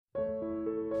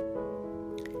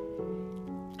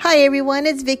Hi everyone,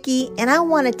 it's Vicky, and I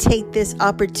want to take this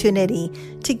opportunity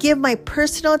to give my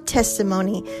personal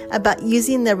testimony about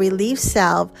using the Relief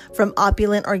Salve from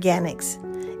Opulent Organics.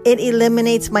 It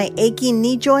eliminates my aching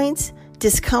knee joints,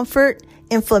 discomfort,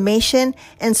 inflammation,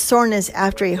 and soreness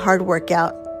after a hard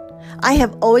workout. I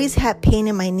have always had pain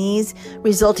in my knees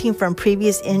resulting from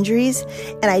previous injuries,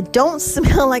 and I don't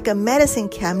smell like a medicine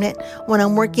cabinet when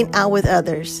I'm working out with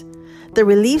others. The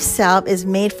Relief Salve is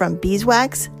made from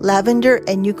beeswax, lavender,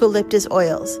 and eucalyptus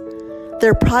oils.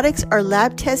 Their products are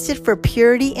lab tested for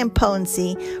purity and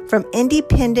potency from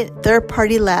independent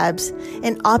third-party labs,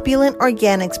 and Opulent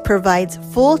Organics provides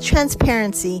full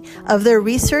transparency of their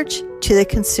research to the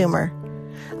consumer.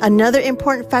 Another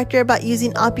important factor about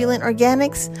using Opulent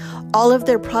Organics, all of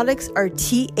their products are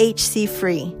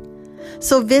THC-free.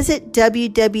 So visit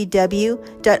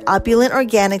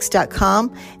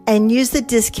www.opulentorganics.com and use the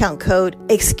discount code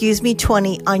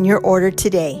EXCUSEME20 on your order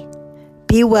today.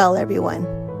 Be well, everyone.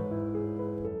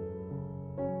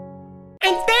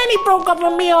 And Danny broke up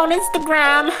with me on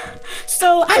Instagram,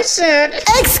 so I said,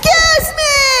 "Excuse me!"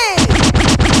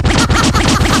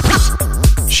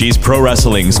 She's pro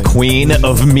wrestling's queen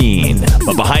of mean,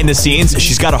 but behind the scenes,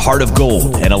 she's got a heart of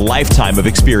gold and a lifetime of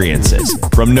experiences.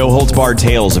 From no-holds-barred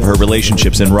tales of her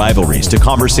relationships and rivalries to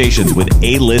conversations with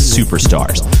A-list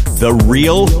superstars, the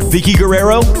real Vicky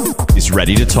Guerrero is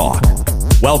ready to talk.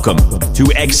 Welcome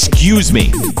to Excuse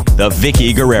Me, the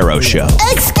Vicky Guerrero Show.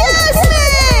 Excuse me!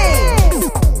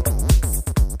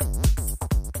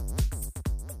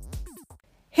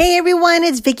 Hey everyone,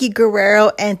 it's Vicky Guerrero,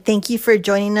 and thank you for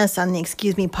joining us on the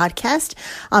Excuse Me podcast.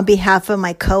 On behalf of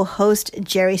my co-host,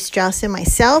 Jerry Strauss, and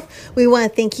myself, we want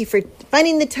to thank you for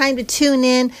finding the time to tune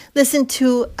in, listen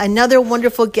to another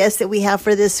wonderful guest that we have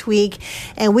for this week.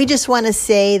 And we just want to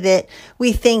say that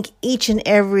we thank each and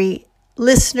every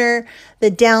listener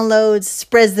that downloads,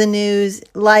 spreads the news,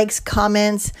 likes,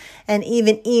 comments, and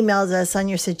even emails us on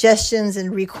your suggestions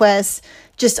and requests.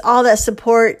 Just all that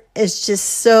support is just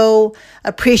so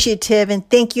appreciative, and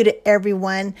thank you to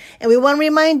everyone. And we want to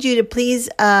remind you to please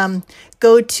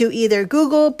go to either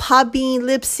Google, Podbean,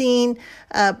 Libsyn,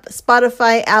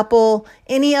 Spotify, Apple,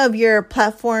 any of your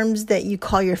platforms that you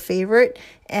call your favorite.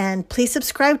 And please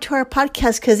subscribe to our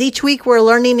podcast, because each week we're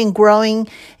learning and growing,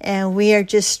 and we are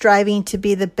just striving to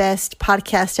be the best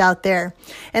podcast out there.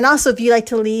 And also, if you'd like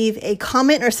to leave a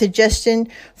comment or suggestion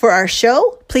for our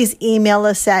show, please email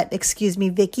us at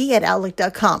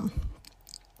excusemevicky@outlook.com.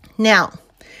 Now,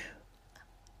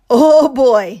 oh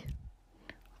boy,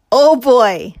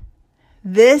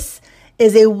 this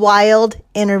is a wild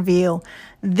interview.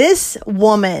 This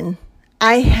woman,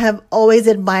 I have always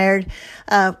admired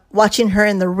watching her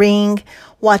in the ring,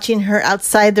 watching her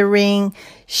outside the ring.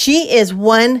 She is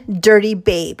one dirty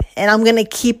babe, and I'm going to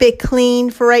keep it clean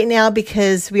for right now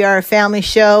because we are a family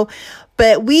show.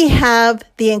 But we have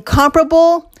the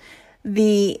incomparable,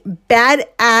 the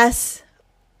badass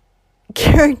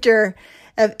character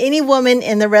of any woman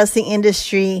in the wrestling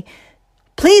industry.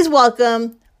 Please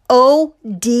welcome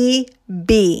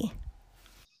ODB.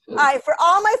 All right, for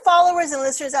all my followers and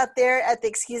listeners out there at the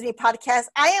Excuse Me podcast,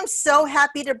 I am so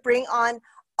happy to bring on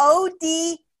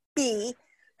ODB,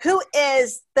 who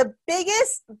is the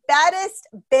biggest, baddest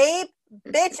babe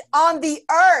bitch on the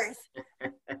earth.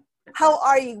 How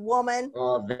are you, woman?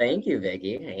 Well, thank you,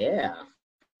 Vicky. Yeah.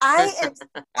 How you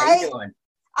doing?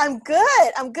 I'm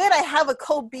good. I have a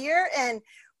cold beer, and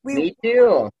Me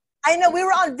too. I know we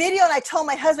were on video, and I told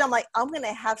my husband, I'm like, I'm going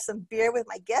to have some beer with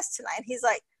my guest tonight. And he's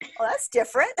like, oh, that's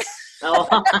different.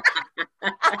 Oh.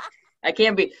 We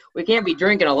can't be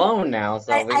drinking alone now.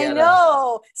 So I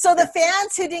know. So the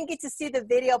fans who didn't get to see the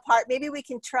video part, maybe we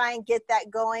can try and get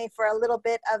that going for a little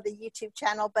bit of the YouTube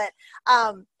channel. But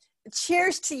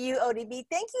cheers to you, ODB.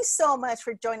 Thank you so much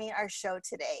for joining our show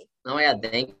today. Oh, yeah.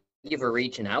 Thank you for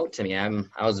reaching out to me. I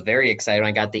was very excited when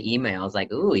I got the email. I was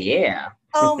like, ooh, yeah.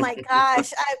 Oh my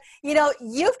gosh.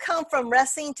 You've come from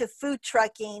wrestling to food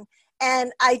trucking,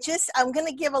 and I'm going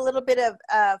to give a little bit of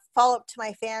follow-up to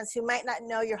my fans who might not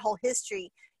know your whole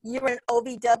history. You were in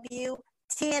OVW,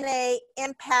 TNA,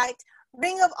 Impact,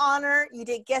 Ring of Honor. You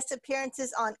did guest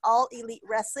appearances on All Elite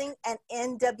Wrestling and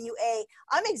NWA.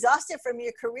 I'm exhausted from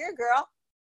your career, girl.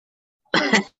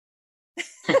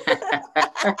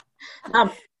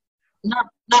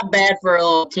 Not bad for a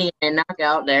little TNA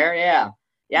knockout there. Yeah.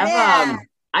 Yeah.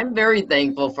 I'm very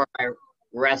thankful for my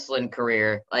wrestling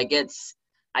career. Like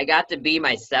I got to be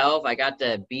myself. I got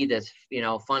to be this,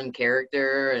 fun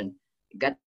character, and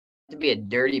got to be a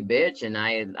dirty bitch, and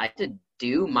I to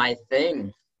do my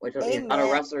thing, which a lot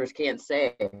of wrestlers can't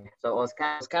say. So it's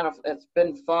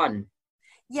been fun.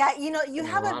 Yeah, you know, you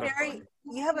Been a have a lot of very fun.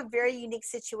 you have a very unique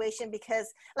situation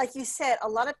because like you said, a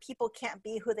lot of people can't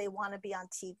be who they want to be on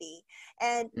TV.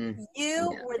 And Yeah.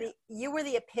 you were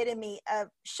the epitome of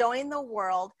showing the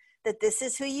world that this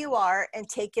is who you are and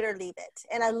take it or leave it.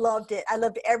 And I loved it. I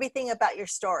loved everything about your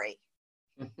story.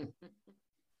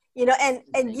 You know, and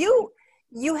Thank you.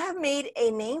 you have made a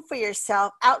name for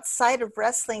yourself outside of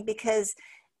wrestling because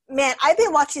man, I've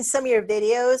been watching some of your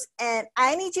videos and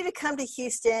I need you to come to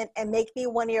Houston and make me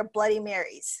one of your Bloody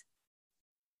Marys.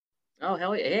 Oh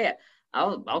hell yeah!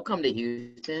 I'll come to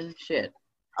Houston. Shit.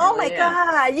 Oh Hell my yeah.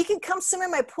 God, you can come swim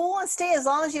in my pool and stay as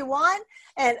long as you want.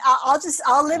 And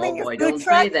I'll live Oh in your boy, food don't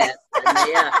truck. say that.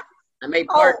 I may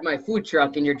park Oh my food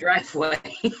truck in your driveway.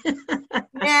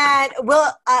 man,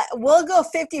 we'll go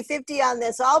 50-50 on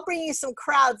this. I'll bring you some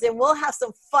crowds and we'll have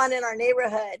some fun in our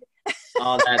neighborhood.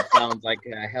 Oh, that sounds like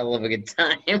a hell of a good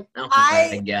time. Oh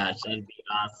my I gosh, that'd be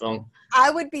awesome. I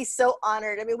would be so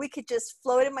honored. I mean, we could just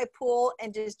float in my pool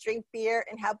and just drink beer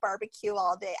and have barbecue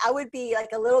all day. I would be like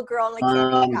a little girl in a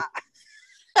candy Um, shop.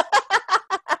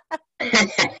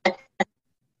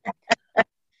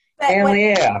 But hell what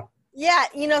yeah. Yeah,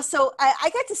 you know, so I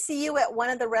got to see you at one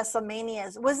of the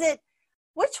WrestleManias.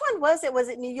 Which one was it? Was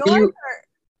it New York You,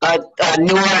 or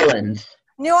New Orleans.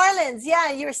 New Orleans?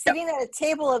 Yeah, you were Yep. sitting at a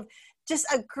table of just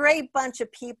a great bunch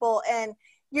of people, and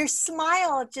your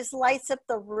smile just lights up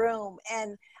the room.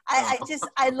 And Oh,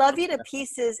 I love you to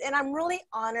pieces. And I'm really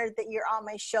honored that you're on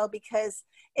my show because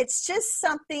it's just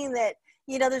something that,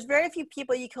 you know, there's very few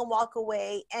people you can walk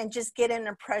away and just get an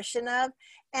impression of.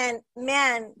 And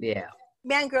yeah.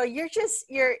 man, girl, you're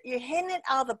hitting it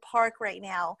out of the park right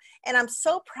now, and I'm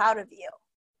so proud of you.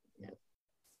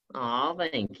 Oh,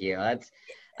 thank you.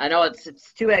 I know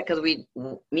it's too bad because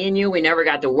me and you, we never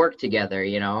got to work together,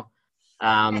 you know.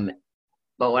 Um,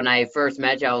 but when I first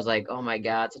met you, I was like, oh my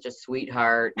God, such a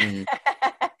sweetheart, and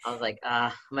I was like,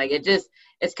 I'm like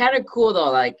it's kind of cool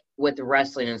though, like with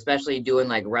wrestling, and especially doing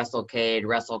like WrestleCade,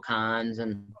 WrestleCons,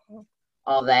 and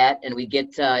all that, and we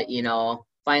get to,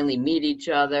 finally meet each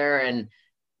other, and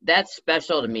that's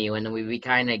special to me when we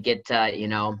kind of get to,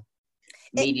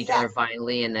 meet each Yeah, other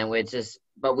finally, and then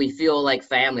but we feel like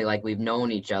family, like we've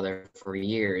known each other for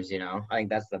years, you know. I think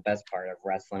that's the best part of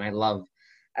wrestling. I love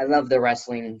the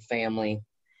wrestling family.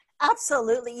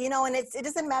 absolutely. You know, and it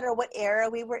doesn't matter what era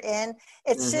we were in.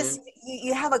 It's Hmm. just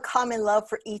you have a common love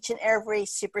for each and every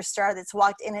superstar that's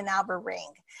walked in and out of a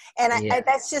ring, and Yeah.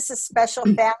 that's just a special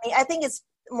family. I think it's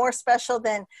more special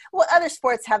than well, other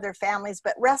sports have their families,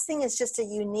 but wrestling is just a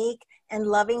unique and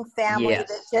loving family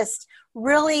that Yes. just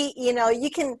really, you know, you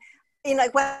can, you know,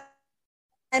 like when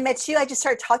I met you, I just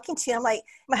started talking to you. I'm like,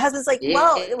 my husband's like,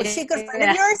 "Wow, was she a good friend of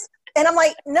Yeah. yours?" And I'm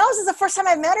like, "No, this is the first time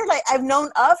I met her. Like, I've known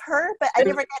of her, but I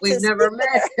never got to We've never speak with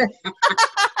met. her."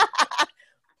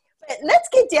 But let's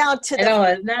get down to I the know,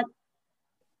 isn't that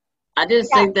I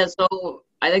just yeah, think that's so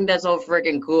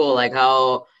freaking cool. Like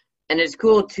how, and it's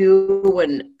cool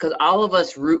too because all of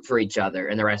us root for each other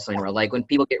in the wrestling world. Like when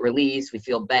people get released, we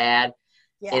feel bad,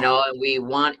 yeah, and we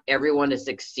want everyone to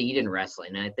succeed in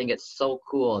wrestling. And I think it's so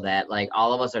cool that like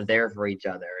all of us are there for each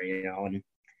other, and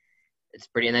it's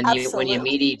pretty. And then when you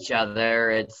meet absolutely, each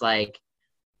other, it's like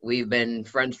we've been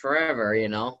friends forever.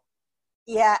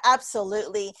 yeah,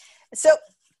 absolutely. So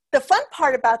the fun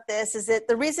part about this is that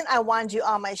the reason I wanted you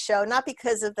on my show, not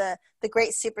because of the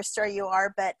great superstar you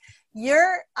are, but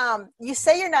you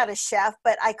say you're not a chef,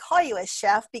 but I call you a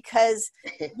chef because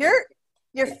your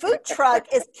your food truck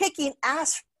is kicking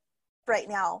ass right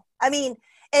now. I mean,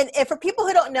 and for people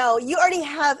who don't know, you already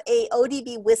have a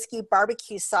ODB whiskey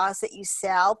barbecue sauce that you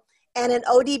sell and an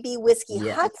ODB whiskey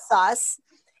Yes. hot sauce.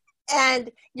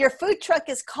 And your food truck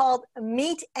is called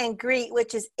Meet and Greet,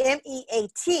 which is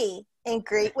MEAT and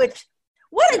Greet, which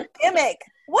what a gimmick.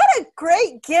 What a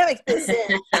great gimmick this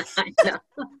is. I know.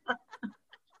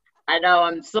 I know.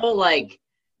 I'm so like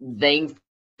thankful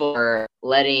for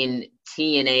letting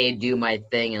TNA do my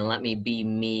thing and let me be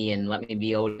me and let me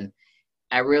be Odin.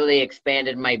 I really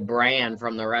expanded my brand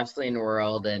from the wrestling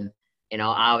world, and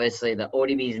obviously the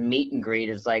ODB's meet and greet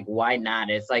is like, why not?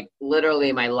 It's like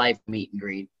literally my life meet and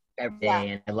greet every Yeah. day,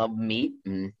 and I love meat,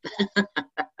 and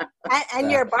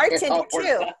And you're a it bartender all works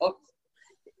too. out.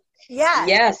 Yeah.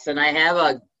 Yes, and I have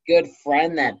a good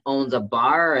friend that owns a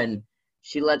bar, and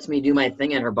she lets me do my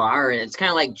thing at her bar, and it's kind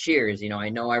of like Cheers. I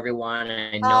know everyone,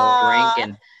 and I know drink, Uh,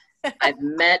 and I've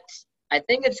met. I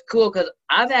think it's cool because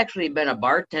I've actually been a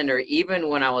bartender even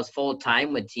when I was full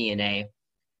time with TNA.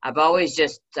 I've always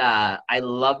just I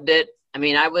loved it. I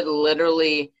mean, I would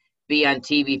literally be on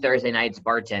TV Thursday nights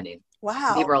bartending,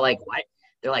 and people wow. are like, "Why?"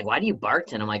 They're like, "Why do you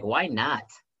bartend?" I'm like, "Why not?"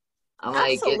 I'm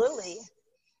like, Absolutely.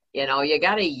 you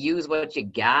got to use what you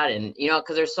got. And,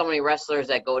 because there's so many wrestlers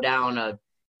that go down a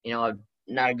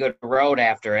not a good road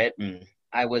after it. And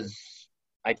I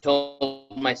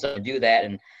told myself to do that.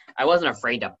 And I wasn't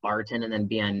afraid to bartend and then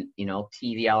be on,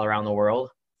 TV all around the world.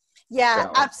 Yeah,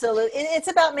 So. absolutely. And it's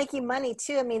about making money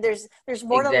too. I mean, there's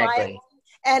more to life.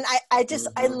 And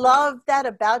I love that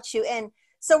about you. And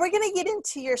so we're going to get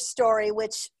into your story,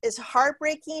 which is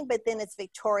heartbreaking, but then it's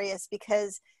victorious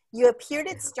because you appeared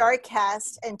at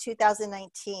StarCast in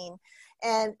 2019.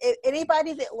 And if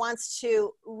anybody that wants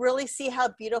to really see how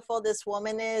beautiful this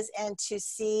woman is and to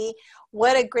see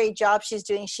what a great job she's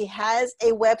doing, she has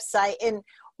a website. And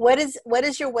what is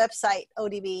your website,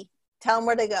 ODB? Tell them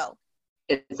where to go.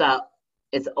 It's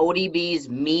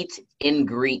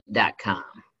odbsmeetandgreet.com.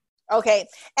 Okay.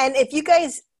 And if you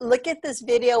guys look at this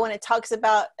video when it talks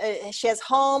about, she has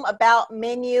home, about,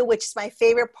 menu, which is my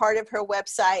favorite part of her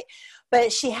website,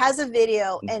 but she has a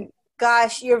video and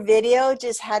gosh, your video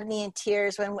just had me in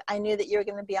tears when I knew that you were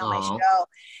going to be on my show.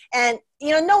 And,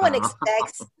 no one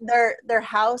expects their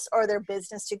house or their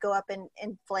business to go up in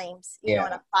flames, in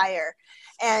a fire.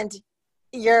 And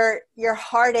your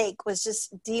heartache was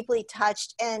just deeply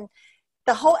touched. And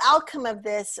the whole outcome of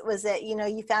this was that, you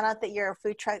found out that your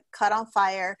food truck caught on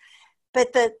fire,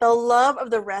 but the love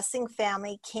of the wrestling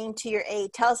family came to your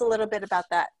aid. Tell us a little bit about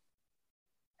that.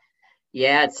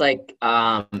 Yeah, it's like,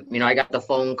 I got the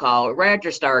phone call right after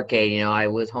Starrcade. I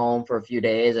was home for a few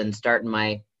days and starting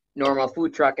my normal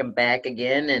food truck and back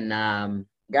again. And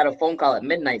got a phone call at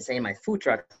midnight saying my food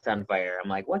truck's on fire. I'm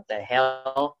like, what the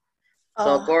hell?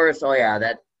 So, of course,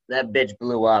 that bitch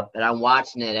blew up. And I'm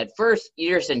watching it. At first,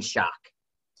 you're just in shock.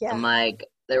 Yeah. I'm like,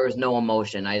 there was no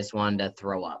emotion. I just wanted to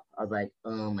throw up. I was like,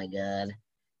 oh, my God.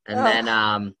 And then,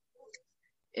 I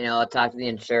talked to the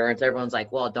insurance. Everyone's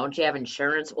like, well, don't you have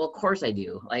insurance? Well, of course I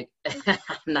do. Like, I'm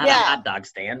not a hot dog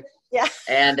stand. Yeah.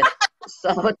 And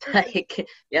so it's like,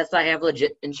 yes, I have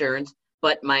legit insurance.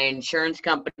 But my insurance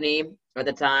company at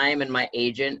the time and my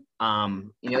agent,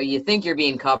 you think you're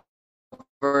being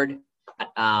covered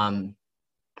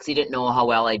because he didn't know how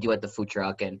well I do at the food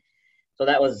truck. And so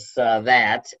that was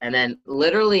that. And then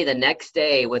literally the next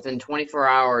day, within 24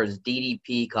 hours,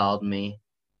 DDP called me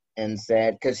and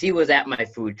said, because he was at my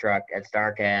food truck at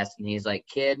StarCast, and he's like,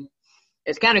 kid,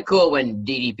 it's kind of cool when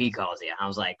DDP calls you. I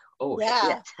was like, oh,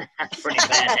 shit, that's pretty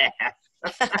badass.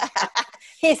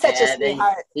 He's such a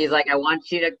sweetheart. He's like, I want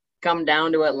you to come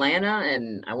down to Atlanta,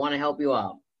 and I want to help you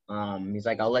out. He's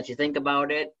like, I'll let you think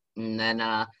about it. And then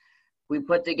we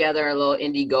put together a little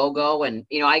Indiegogo, and,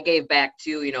 I gave back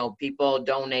too. People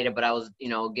donated, but I was,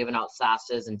 giving out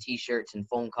sauces and T-shirts and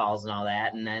phone calls and all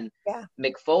that. And then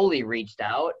Mick Foley reached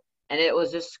out, and it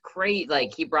was just crazy.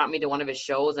 Like, he brought me to one of his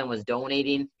shows and was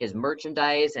donating his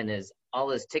merchandise and all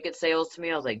his ticket sales to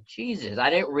me. I was like, Jesus, I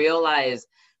didn't realize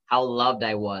how loved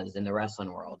I was in the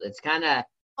wrestling world. It's kind of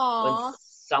when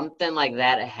something like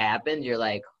that happens, you're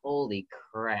like, holy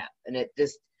crap. And it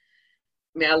just,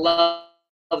 I love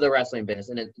the wrestling business,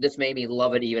 and it just made me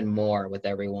love it even more with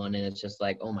everyone. And it's just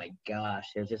like, oh my gosh,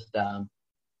 it was just so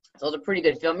it was a pretty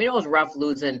good film. It was rough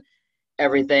losing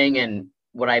everything and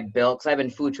what I built, because I've been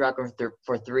food trucker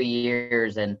for 3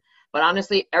 years, but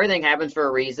honestly, everything happens for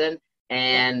a reason.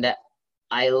 And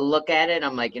I look at it and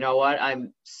I'm like, you know what,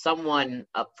 I'm someone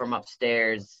up from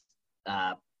upstairs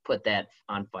put that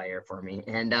on fire for me,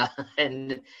 and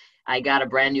I got a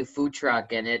brand new food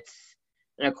truck, and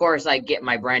of course I get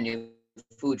my brand new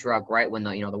food truck right when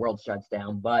the world shuts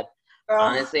down. But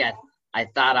honestly, I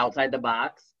thought outside the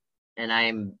box,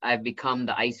 and I've become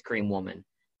the ice cream woman.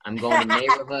 I'm going to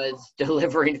neighborhoods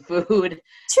delivering food.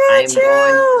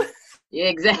 Yeah,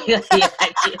 exactly. I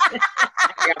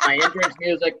got my entrance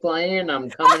music playing. I'm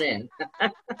coming in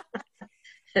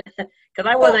because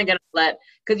I wasn't gonna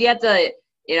because you have to,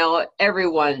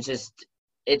 everyone's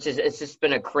it's just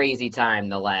been a crazy time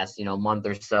the last month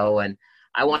or so, and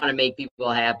I want to make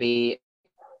people happy.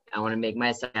 I want to make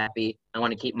myself happy. I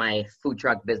want to keep my food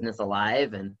truck business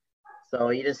alive. And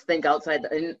so you just think outside,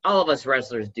 and all of us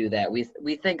wrestlers do that. We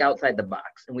think outside the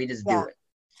box, and we just do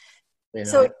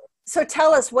it. So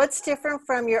tell us, what's different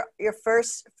from your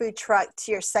first food truck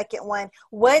to your second one?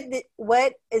 What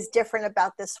is different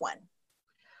about this one?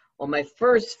 Well, my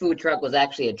first food truck was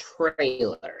actually a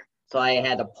trailer. So I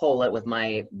had to pull it with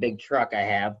my big truck I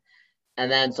have.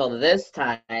 And then, so this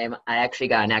time, I actually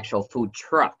got an actual food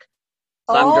truck.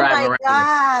 So I'm driving around.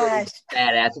 Gosh.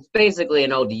 Badass. It's basically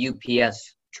an old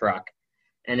UPS truck,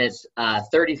 and it's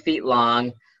 30 feet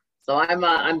long. So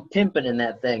I'm pimping in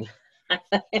that thing. And,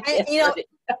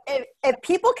 if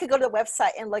people could go to the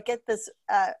website and look at this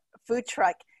food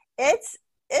truck, it's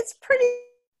pretty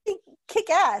kick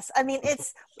ass. I mean,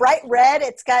 it's bright red.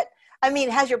 It's got, I mean,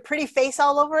 it has your pretty face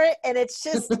all over it. And it's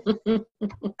just,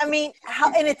 I mean,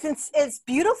 and it's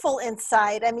beautiful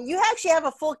inside. I mean, you actually have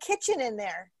a full kitchen in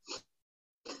there.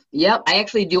 Yep, I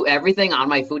actually do everything on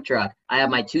my food truck. I have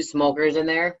my 2 smokers in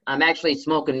there. I'm actually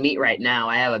smoking meat right now.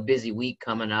 I have a busy week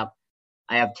coming up.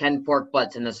 I have 10 pork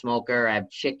butts in the smoker. I have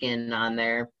chicken on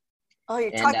there. Oh,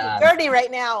 you're talking dirty right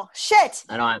now. Shit.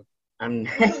 I know I'm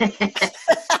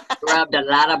rubbed a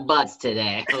lot of butts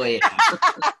today. Oh, yeah.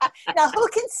 Now, who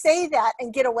can say that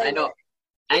and get away with it?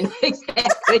 I know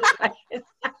exactly.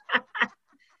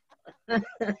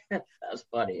 That's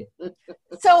funny.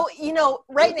 So,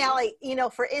 right now, like,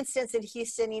 for instance, in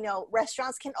Houston,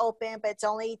 restaurants can open, but it's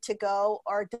only to go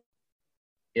or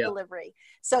delivery.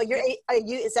 So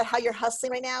is that how you're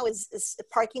hustling right now? Is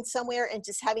parking somewhere and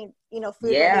just having,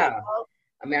 food? Yeah.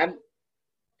 I mean,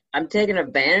 I'm taking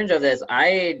advantage of this.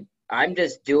 I'm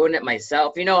just doing it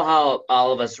myself. You know how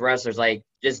all of us wrestlers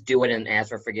just do it and ask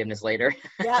for forgiveness later.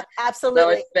 Yeah,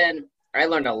 absolutely. So I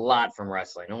learned a lot from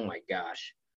wrestling. Oh my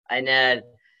gosh. And I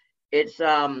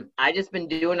just been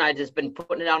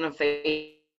putting it out on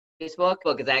Facebook.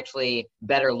 It's actually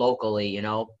better locally,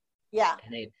 Yeah.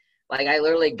 And I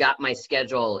literally got my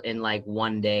schedule in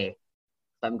one day.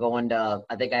 I'm going to,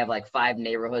 I think I have 5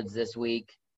 neighborhoods this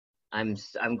week. I'm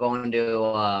going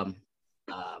to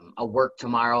a work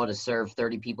tomorrow to serve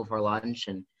 30 people for lunch,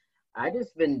 and I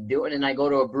just been doing. And I go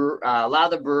to a lot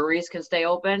of the breweries can stay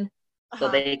open, so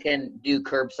they can do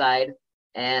curbside.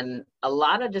 And a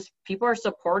lot of just people are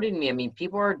supporting me. I mean,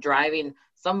 people are driving.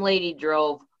 Some lady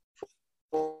drove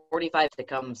 45 to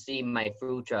come see my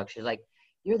food truck. She's like,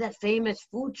 "You're that famous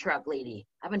food truck lady.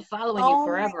 I've been following you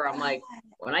forever." I'm like,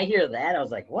 when I hear that, I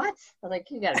was like, "What?" I was like,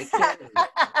 "You gotta be kidding me."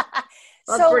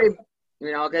 That's pretty,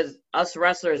 because us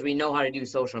wrestlers, we know how to do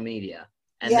social media,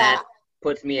 and that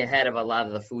puts me ahead of a lot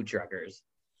of the food truckers.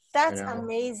 That's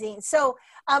amazing. So,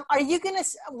 are you gonna,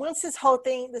 once this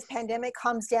pandemic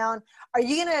calms down, are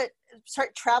you gonna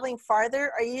start traveling farther?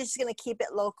 Or are you just gonna keep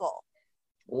it local?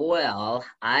 Well,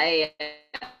 my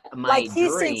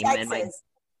Houston, dream Texas. and my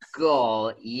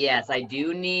goal, yes, I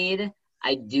do need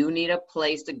a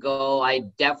place to go. I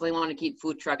definitely want to keep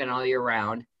food trucking all year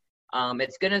round.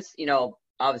 It's gonna,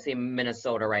 obviously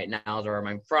Minnesota right now is where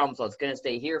I'm from, so it's gonna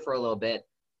stay here for a little bit.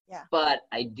 Yeah. But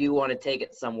I do want to take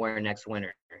it somewhere next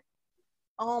winter.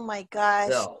 Oh my gosh.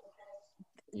 So,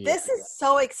 this is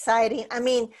so exciting. I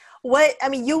mean,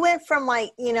 you went from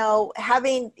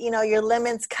having, your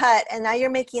lemons cut, and now you're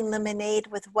making lemonade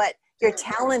with what your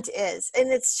talent is.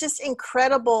 And it's just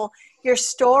incredible, your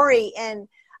story. And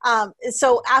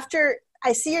so after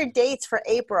I see your dates for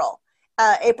April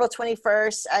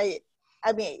 21st, I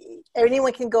mean,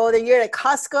 anyone can go there. You're at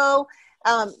Costco.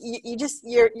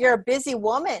 You're a busy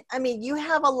woman. I mean, you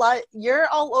have a lot, you're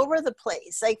all over the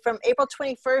place. From April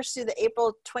 21st to the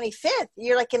April 25th,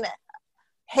 you're in a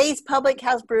Hayes Public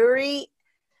House Brewery.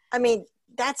 I mean,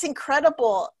 that's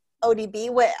incredible, ODB.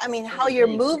 How you're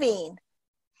moving.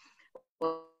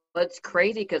 Well, it's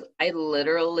crazy because I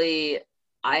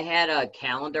had a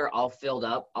calendar all filled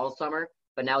up all summer,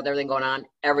 but now with everything going on,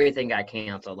 everything got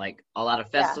canceled. A lot of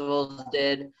festivals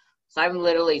did. So I'm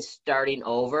literally starting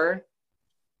over.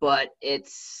 But it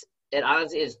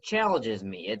honestly challenges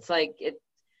me. It's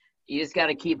you just got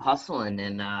to keep hustling,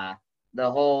 and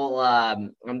the whole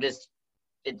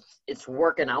it's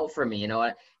working out for me, And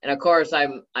of course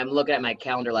I'm looking at my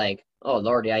calendar oh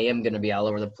Lordy, I am gonna be all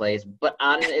over the place. But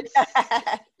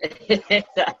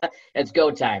it's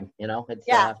go time, It's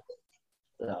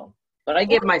so. But I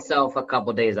give myself a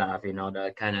couple days off,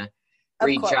 to kind of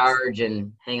recharge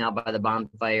and hang out by the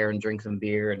bonfire and drink some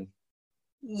beer and.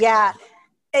 Yeah.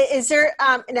 Is there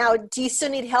now? Do you still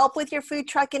need help with your food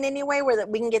truck in any way, where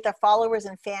we can get the followers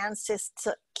and fans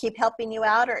to keep helping you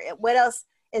out, or what else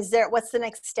is there? What's the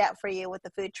next step for you with the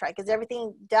food truck? Is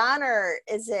everything done, or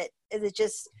is it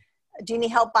just? Do you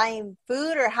need help buying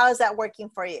food, or how is that working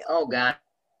for you? Oh God,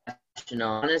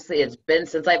 honestly, it's been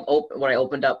since I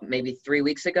opened up maybe 3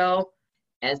 weeks ago,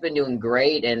 and it's been doing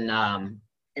great. And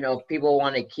if people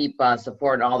want to keep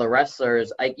supporting all the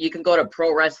wrestlers, you can go to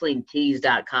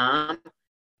prowrestlingtees.com.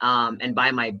 And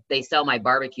they sell my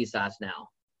barbecue sauce now.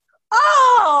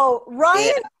 Oh,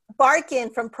 Ryan Barkin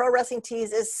from Pro Wrestling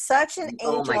Tees is such an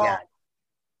angel. Oh my God.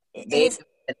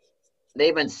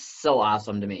 They've been so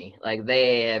awesome to me.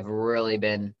 They have really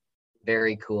been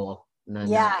very cool.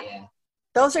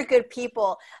 Those are good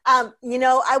people. I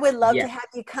would love to have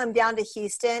you come down to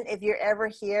Houston if you're ever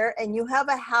here, and you have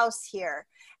a house here.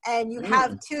 and you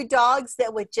have two dogs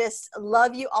that would just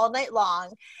love you all night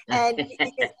long. And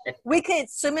we could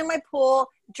swim in my pool,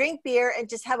 drink beer, and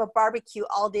just have a barbecue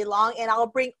all day long. And I'll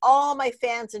bring all my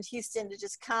fans in Houston to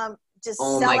just come, just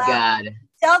Oh my God.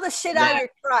 sell the shit out of your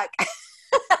truck.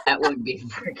 That would be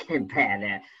freaking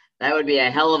bad. That would be a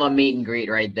hell of a meet and greet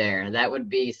right there. That would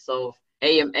be so.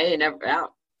 Hey,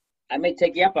 I may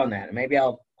take you up on that. Maybe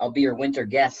I'll be your winter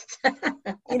guest.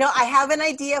 I have an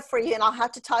idea for you, and I'll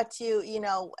have to talk to you,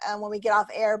 when we get off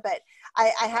air. But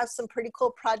I have some pretty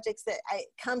cool projects that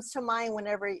comes to mind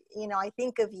whenever, I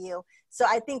think of you. So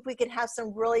I think we could have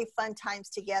some really fun times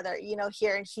together,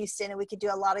 here in Houston, and we could do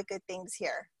a lot of good things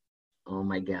here. Oh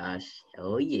my gosh.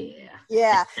 Oh yeah.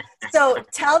 Yeah. So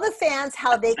tell the fans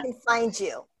how they can find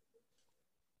you.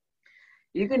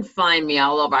 You can find me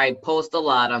all over. I post a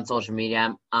lot on social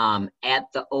media.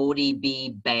 At the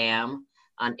ODB BAM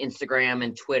on Instagram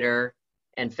and Twitter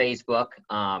and Facebook.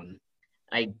 I'm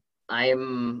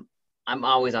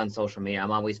always on social media.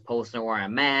 I'm always posting where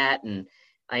I'm at, and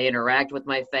I interact with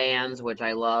my fans, which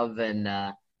I love, and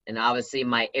obviously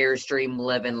my Airstream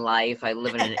living life. I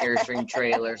live in an Airstream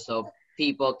trailer, so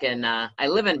people can. I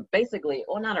live in basically,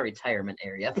 well, not a retirement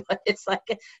area, but it's like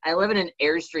I live in an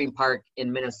Airstream park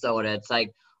in Minnesota. It's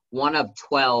like one of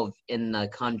 12 in the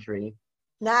country.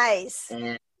 Nice.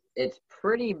 And it's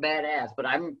pretty badass, but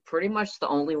I'm pretty much the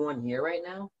only one here right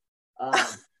now.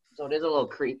 So it is a little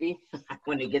creepy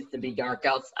when it gets to be dark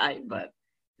outside, but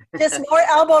just more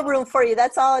elbow room for you.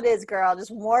 That's all it is, girl.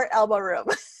 Just more elbow room.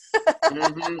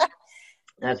 Mm-hmm.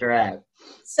 That's right.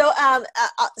 So,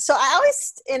 so I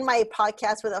always end my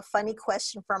podcast with a funny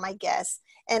question for my guests,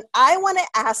 and I want to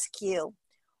ask you,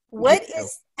 what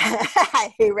is?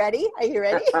 Are you ready? Are you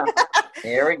ready?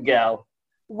 Here we go.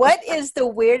 What is the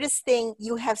weirdest thing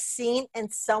you have seen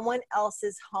in someone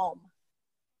else's home?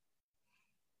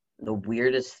 The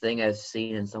weirdest thing I've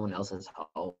seen in someone else's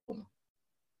home.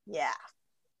 Yeah.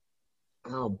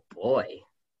 Oh boy.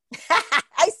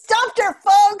 I stumped her,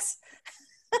 folks.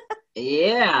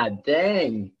 Yeah,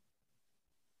 dang.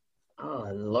 Oh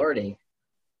lordy.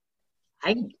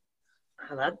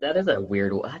 That is a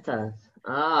weird one.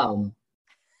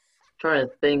 Trying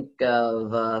to think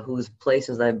of whose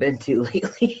places I've been to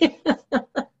lately.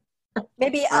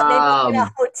 Maybe in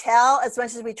a hotel, as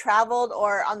much as we traveled,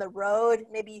 or on the road.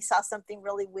 Maybe you saw something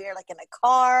really weird, like in a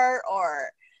car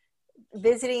or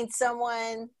visiting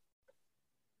someone.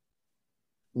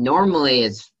 Normally,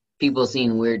 it's people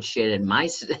seeing weird shit in my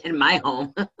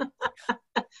home.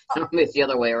 Normally, it's the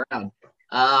other way around.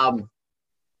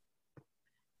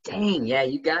 Dang, yeah,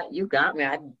 you got me.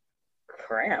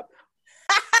 Crap.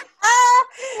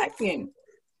 I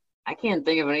can't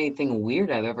think of anything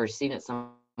weird I've ever seen at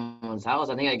someone's house.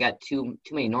 I think I got too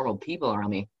many normal people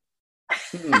around me.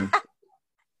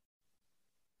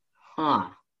 Huh.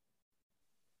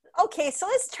 Okay, so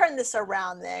let's turn this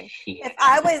around then. Yeah.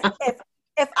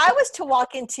 If I was to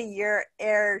walk into your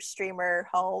Airstreamer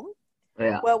home,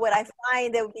 Yeah. what would I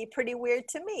find that would be pretty weird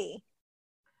to me?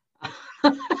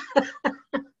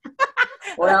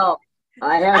 Well,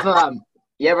 I have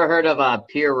you ever heard of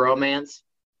Pure Romance?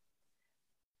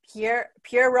 Pure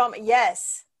romance,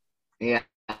 yes. Yeah.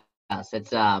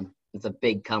 It's a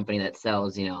big company that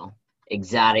sells,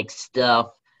 exotic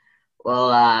stuff.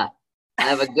 Well, I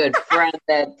have a good friend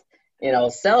that,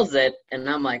 sells it, and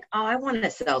I'm like, oh, I want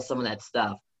to sell some of that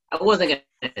stuff. I wasn't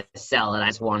going to sell it. I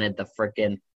just wanted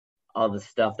all the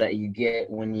stuff that you get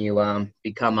when you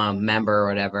become a member or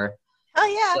whatever. Oh,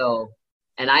 yeah. So,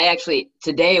 and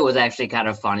today was actually kind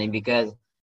of funny because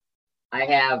I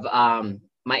have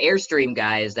my Airstream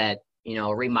guys that,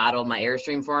 remodeled my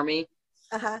Airstream for me.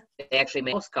 Uh-huh. They actually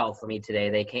made a call for me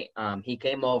today. He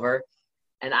came over,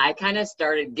 and I kind of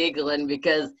started giggling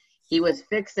because he was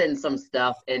fixing some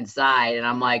stuff inside, and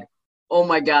I'm like, oh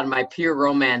my God, my Pure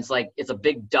Romance, like, it's a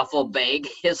big duffel bag.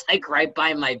 It's like right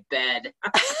by my bed.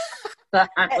 I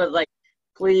was like,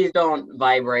 please don't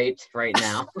vibrate right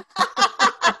now.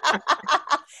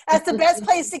 That's the best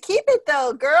place to keep it,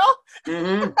 though, girl.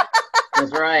 Mm-hmm.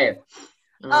 That's right.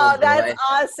 Oh, that's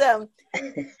awesome.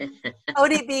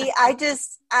 ODB,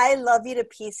 I love you to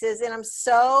pieces, and I'm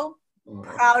so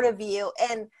proud of you.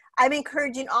 And I'm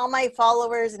encouraging all my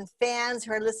followers and fans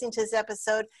who are listening to this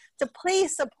episode to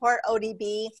please support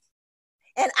ODB.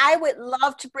 And I would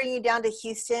love to bring you down to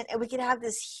Houston, and we could have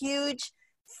this huge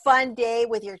fun day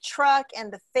with your truck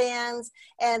and the fans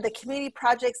and the community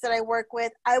projects that I work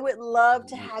with. I would love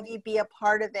to have you be a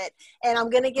part of it. And I'm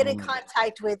going to get in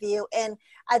contact with you, and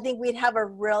I think we'd have a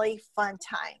really fun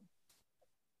time.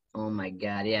 Oh my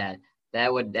God. Yeah.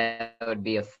 That would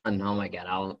be a fun. Oh my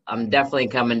God, I'm definitely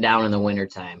coming down in the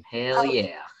wintertime. Hell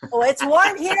yeah. Oh, it's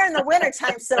warm here in the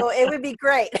wintertime, so it would be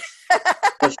great.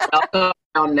 I'll come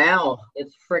down now.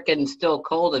 It's freaking still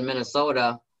cold in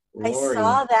Minnesota. Lordy. I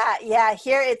saw that. Yeah,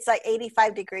 here it's like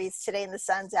 85 degrees today and the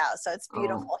sun's out, so it's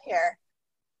beautiful here.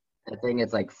 I think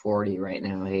it's like 40 right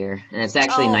now here, and it's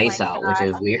actually nice out, which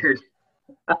is weird.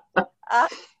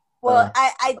 Well,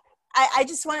 I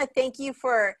just want to thank you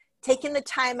for taking the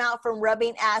time out from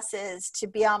rubbing asses to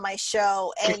be on my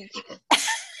show. And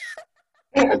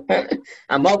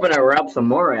I'm hoping to rub some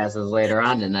more asses later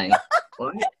on tonight.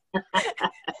 What?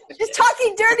 Just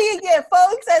talking dirty again,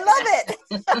 folks. I love it.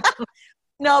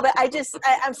 No, but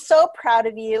I'm so proud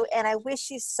of you, and I wish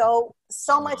you so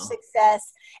much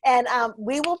success. And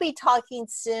we will be talking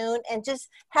soon, and just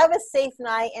have a safe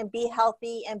night and be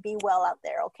healthy and be well out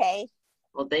there, okay?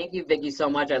 Well, thank you, Vicky, so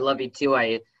much. I love you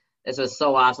too. This was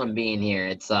so awesome being here.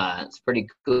 It's pretty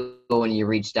cool when you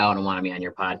reached out and wanted me on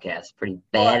your podcast. Pretty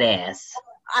badass.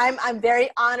 I'm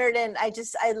very honored, and I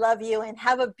love you, and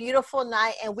have a beautiful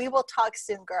night, and we will talk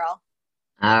soon, girl.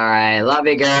 All right. Love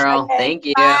you, girl. Okay, thank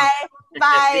you. Bye.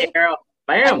 See you, girl.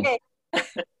 Bam. Okay.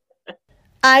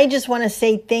 I just want to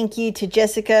say thank you to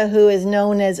Jessica, who is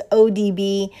known as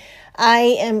ODB. I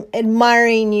am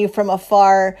admiring you from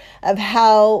afar of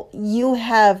how you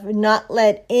have not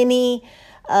let any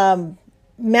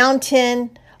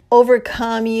mountain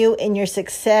overcome you in your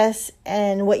success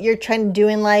and what you're trying to do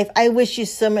in life. I wish you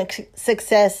so much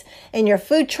success in your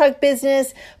food truck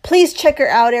business. Please check her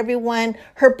out, everyone.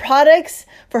 Her products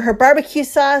for her barbecue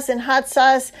sauce and hot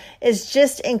sauce is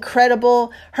just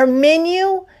incredible. Her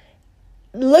menu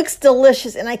looks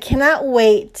delicious, and I cannot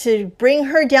wait to bring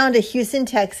her down to Houston,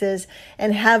 Texas,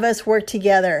 and have us work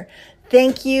together.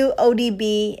 Thank you,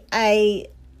 ODB. I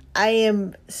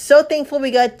am so thankful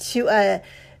we got to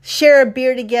share a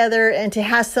beer together and to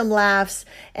have some laughs,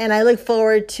 and I look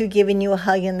forward to giving you a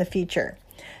hug in the future.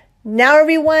 Now,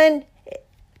 everyone,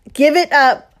 give it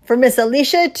up for Miss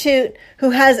Alicia Toot,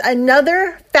 who has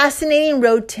another fascinating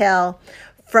road tale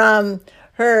from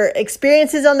her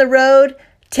experiences on the road.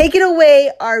 Take it away,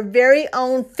 our very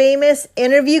own famous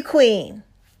interview queen.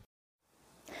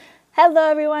 Hello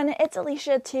everyone, it's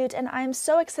Alicia Toot, and I'm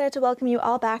so excited to welcome you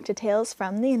all back to Tales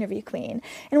from the Interview Queen.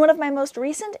 In one of my most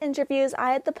recent interviews,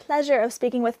 I had the pleasure of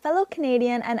speaking with fellow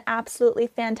Canadian and absolutely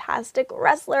fantastic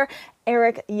wrestler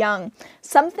Eric Young.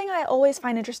 Something I always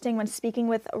find interesting when speaking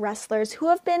with wrestlers who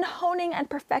have been honing and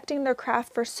perfecting their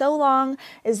craft for so long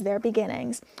is their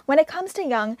beginnings. When it comes to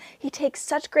Young, he takes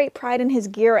such great pride in his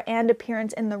gear and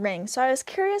appearance in the ring, so I was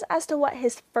curious as to what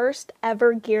his first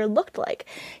ever gear looked like.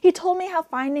 He told me how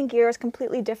finding gear is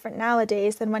completely different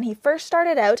nowadays than when he first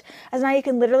started out, as now you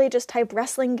can literally just type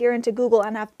wrestling gear into Google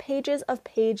and have pages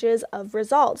of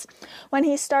results. When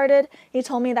he started, he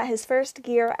told me that his first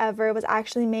gear ever was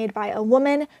actually made by a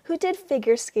woman who did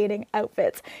figure skating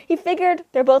outfits. He figured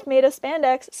they're both made of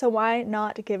spandex, so why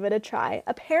not give it a try?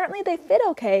 Apparently they fit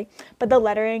okay, but the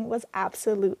lettering was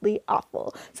absolutely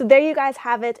awful. So there you guys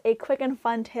have it, a quick and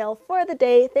fun tale for the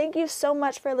day. Thank you so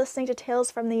much for listening to Tales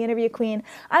from the Interview Queen.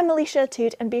 I'm Alicia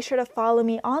Toot, and be sure to follow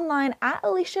me online at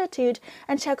Alicia Toot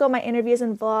and check out my interviews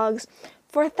and vlogs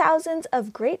for thousands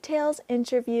of great tales,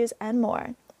 interviews, and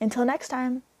more. Until next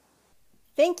time.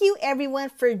 Thank you, everyone,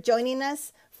 for joining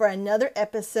us for another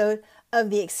episode of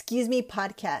the Excuse Me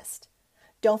podcast.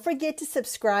 Don't forget to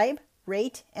subscribe,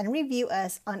 rate, and review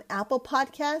us on Apple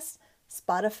Podcasts,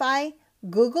 Spotify,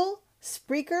 Google,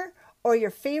 Spreaker, or your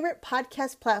favorite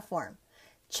podcast platform.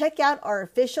 Check out our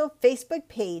official Facebook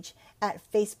page at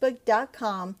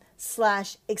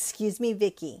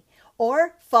facebook.com/excusemevicky,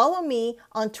 or follow me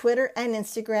on Twitter and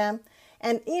Instagram,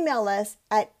 and email us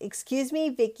at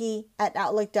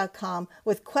excusemevicky@outlook.com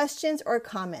with questions or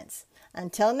comments.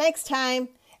 Until next time,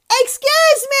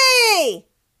 excuse me!